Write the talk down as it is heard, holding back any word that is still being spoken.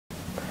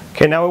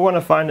Okay, now we want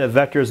to find the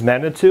vector's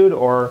magnitude,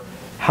 or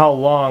how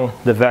long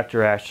the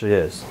vector actually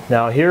is.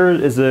 Now here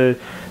is the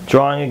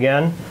drawing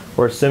again.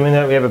 We're assuming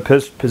that we have a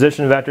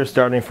position vector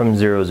starting from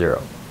 0,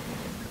 0.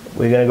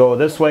 We're going to go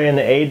this way in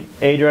the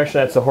A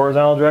direction, that's the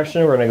horizontal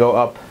direction. We're going to go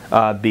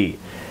up B.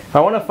 If I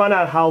want to find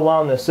out how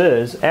long this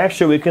is,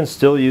 actually we can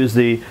still use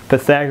the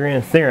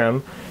Pythagorean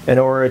theorem in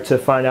order to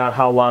find out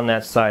how long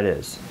that side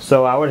is.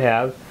 So I would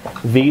have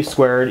v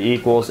squared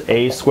equals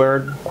a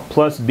squared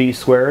plus b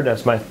squared.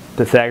 That's my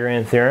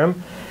Pythagorean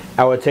theorem.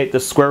 I would take the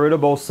square root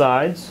of both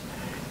sides,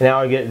 and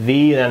I would get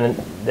v, and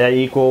that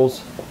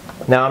equals.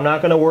 Now I'm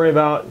not going to worry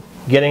about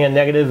getting a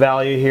negative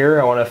value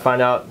here. I want to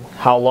find out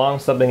how long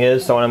something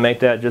is, so I want to make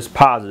that just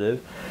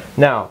positive.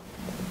 Now,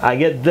 I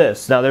get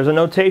this. Now there's a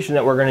notation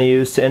that we're going to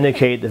use to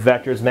indicate the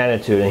vector's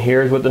magnitude, and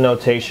here's what the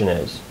notation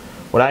is.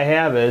 What I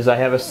have is, I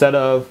have a set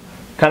of,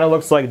 kind of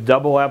looks like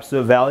double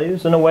absolute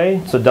values in a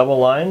way, so double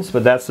lines,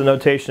 but that's the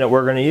notation that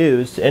we're going to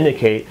use to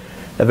indicate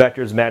the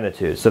vector's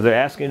magnitude. So if they're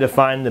asking you to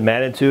find the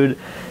magnitude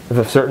of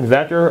a certain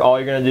vector, all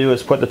you're going to do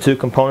is put the two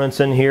components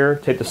in here,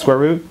 take the square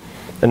root,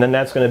 and then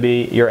that's going to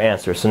be your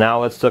answer. So now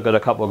let's look at a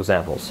couple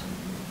examples.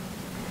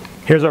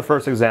 Here's our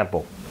first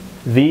example.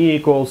 V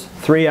equals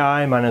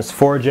 3i minus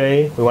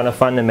 4j. We want to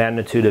find the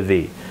magnitude of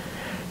v.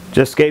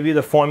 Just gave you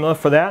the formula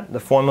for that. The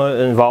formula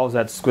involves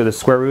the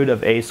square root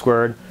of a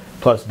squared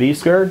plus b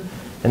squared.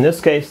 In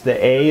this case,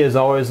 the a is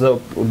always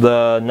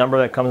the number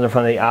that comes in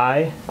front of the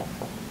I,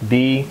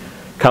 b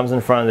comes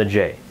in front of the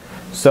j.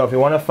 So if you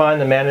want to find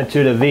the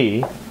magnitude of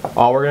v,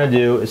 all we're going to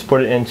do is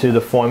put it into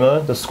the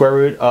formula, the square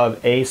root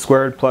of a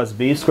squared plus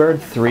b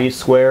squared, 3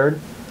 squared,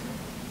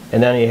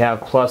 and then you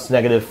have plus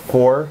negative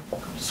 4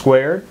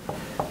 squared.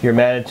 Your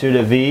magnitude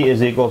of v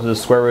is equal to the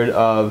square root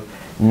of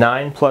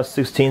 9 plus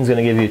 16 is going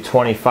to give you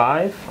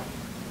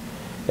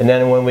 25. And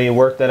then when we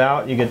work that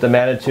out, you get the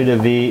magnitude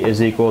of v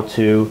is equal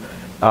to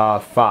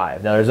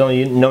 5. Now there's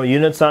only no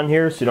units on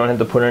here, so you don't have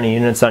to put any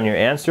units on your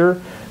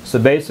answer. So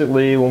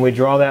basically, when we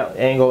draw that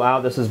angle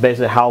out, this is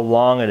basically how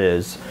long it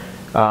is.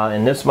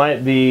 And this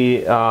might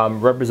be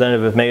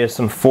representative of maybe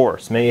some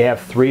force. Maybe you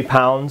have 3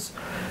 pounds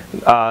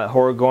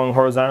going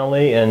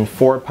horizontally and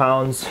 4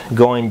 pounds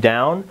going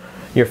down.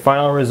 Your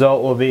final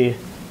result will be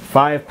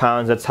 5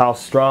 pounds. That's how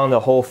strong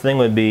the whole thing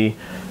would be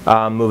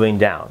moving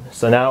down.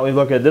 So now we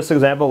look at this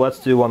example. Let's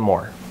do one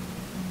more.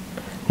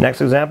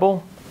 Next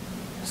example,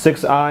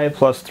 6i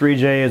plus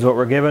 3j is what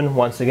we're given.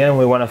 Once again,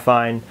 we want to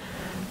find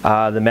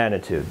the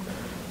magnitude.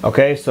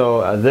 Okay,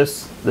 so the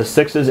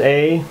 6 is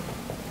a,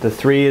 the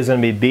 3 is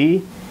going to be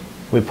b.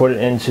 We put it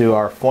into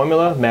our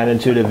formula,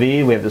 magnitude of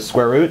v. We have the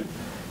square root,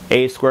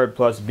 a squared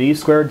plus b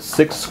squared,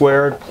 6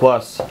 squared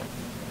plus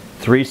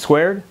 3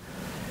 squared.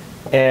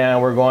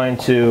 And we're going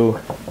to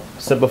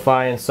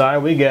simplify inside.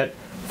 We get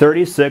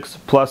 36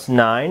 plus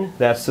 9.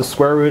 That's the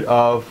square root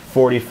of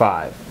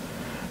 45.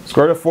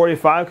 Square root of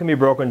 45 can be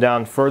broken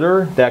down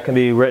further. That can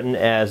be written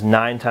as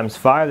 9 times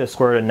 5. The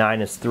square root of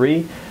 9 is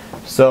 3.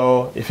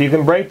 So if you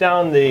can break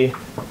down the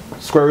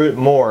square root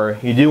more,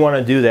 you do want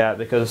to do that,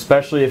 because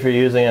especially if you're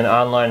using an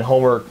online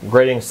homework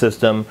grading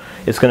system,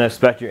 it's going to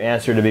expect your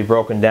answer to be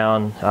broken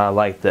down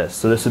like this.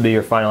 So this would be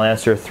your final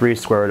answer, 3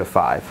 square root of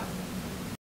 5.